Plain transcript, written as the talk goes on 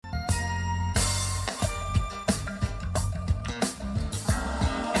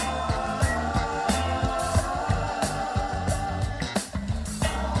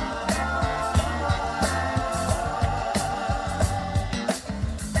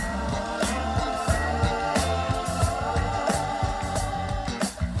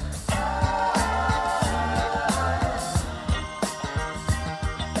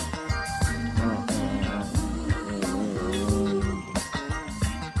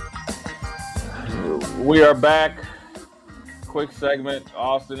We are back. Quick segment.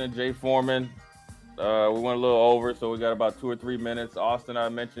 Austin and Jay Foreman. We went a little over, so we got about 2 or 3 minutes. Austin, I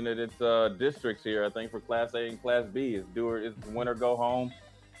mentioned it. It's districts here. I think for Class A and Class B, it's win or go home.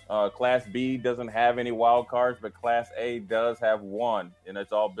 Class B doesn't have any wild cards, but Class A does have one, and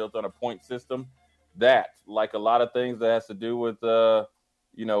it's all built on a point system. That, like a lot of things that has to do with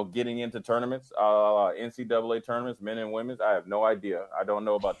getting into tournaments, NCAA tournaments, men and women's. I have no idea. I don't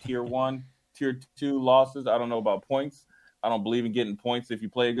know about Tier 1, Tier 2 losses. I don't know about points. I don't believe in getting points if you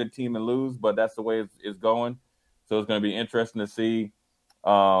play a good team and lose, but that's the way it's going. So it's going to be interesting to see,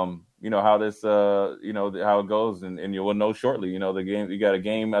 how this, how it goes, and you will know shortly. The game, you got a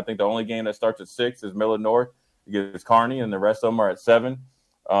game. I think the only game that starts at 6 is Millard North against Kearney, and the rest of them are at 7.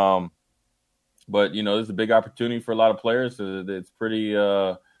 But this is a big opportunity for a lot of players. It's pretty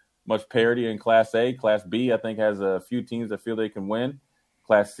much parity in Class A. Class B, I think, has a few teams that feel they can win.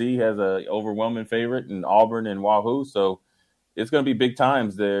 Class C has an overwhelming favorite in Auburn and Wahoo. So it's going to be big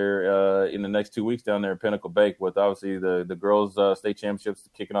times there in the next 2 weeks down there in Pinnacle Bank, with obviously the girls' state championships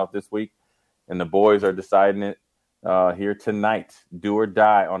kicking off this week, and the boys are deciding it here tonight. Do or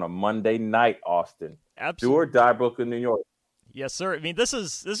die on a Monday night, Austin. Absolutely. Do or die, Brooklyn, New York. Yes, sir. I mean, this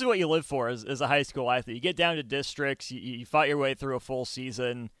is what you live for as a high school athlete. You get down to districts, you fight your way through a full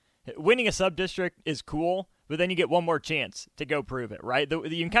season. Winning a sub-district is cool, but then you get one more chance to go prove it, right? You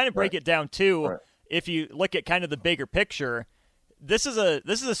can kind of break it down, too, right. If you look at kind of the bigger picture. This is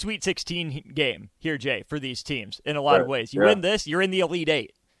a Sweet 16 game here, Jay, for these teams in a lot of ways. You win this, you're in the Elite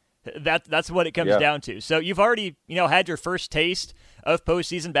Eight. That's what it comes down to. So you've already had your first taste of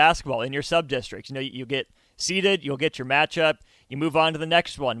postseason basketball in your sub-districts. You get seeded, you'll get your matchup, you move on to the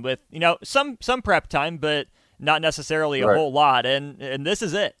next one with some prep time, but not necessarily a whole lot. And this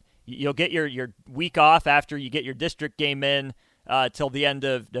is it. You'll get your week off after you get your district game in till the end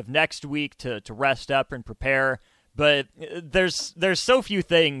of next week to rest up and prepare. But there's so few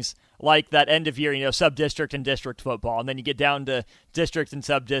things like that end of year, sub-district and district football, and then you get down to district and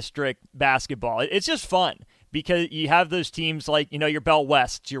sub-district basketball. It's just fun because you have those teams like, your Bell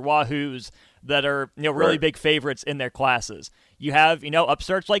Wests, your Wahoos that are, really big favorites in their classes. You have,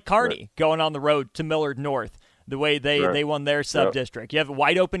 upstarts like Kearney going on the road to Millard North, the way they won their sub-district. You have a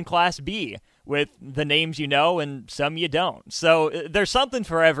wide-open Class B with the names and some you don't. So there's something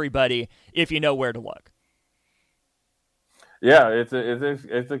for everybody if you know where to look. Yeah,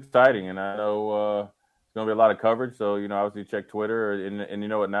 it's exciting, and I know it's going to be a lot of coverage. So obviously check Twitter, and you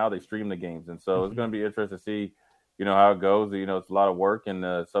know what, now they stream the games, and so it's going to be interesting to see how it goes. It's a lot of work, and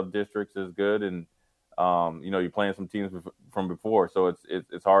the sub districts is good, and you're playing some teams from before, so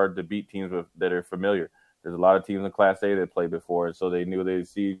it's hard to beat teams that are familiar. There's a lot of teams in Class A that played before, so they knew they'd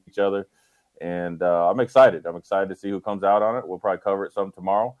see each other, and I'm excited. I'm excited to see who comes out on it. We'll probably cover it some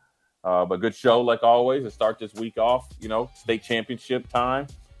tomorrow. But good show, like always, to start this week off. State championship time.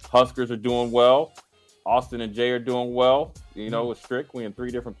 Huskers are doing well. Austin and Jay are doing well. With Strick, we in 3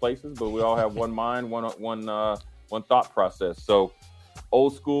 different places, but we all have one mind, one thought process. So,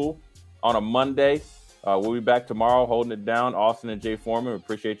 old school on a Monday. We'll be back tomorrow holding it down. Austin and Jay Foreman, we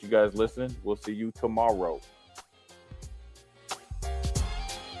appreciate you guys listening. We'll see you tomorrow.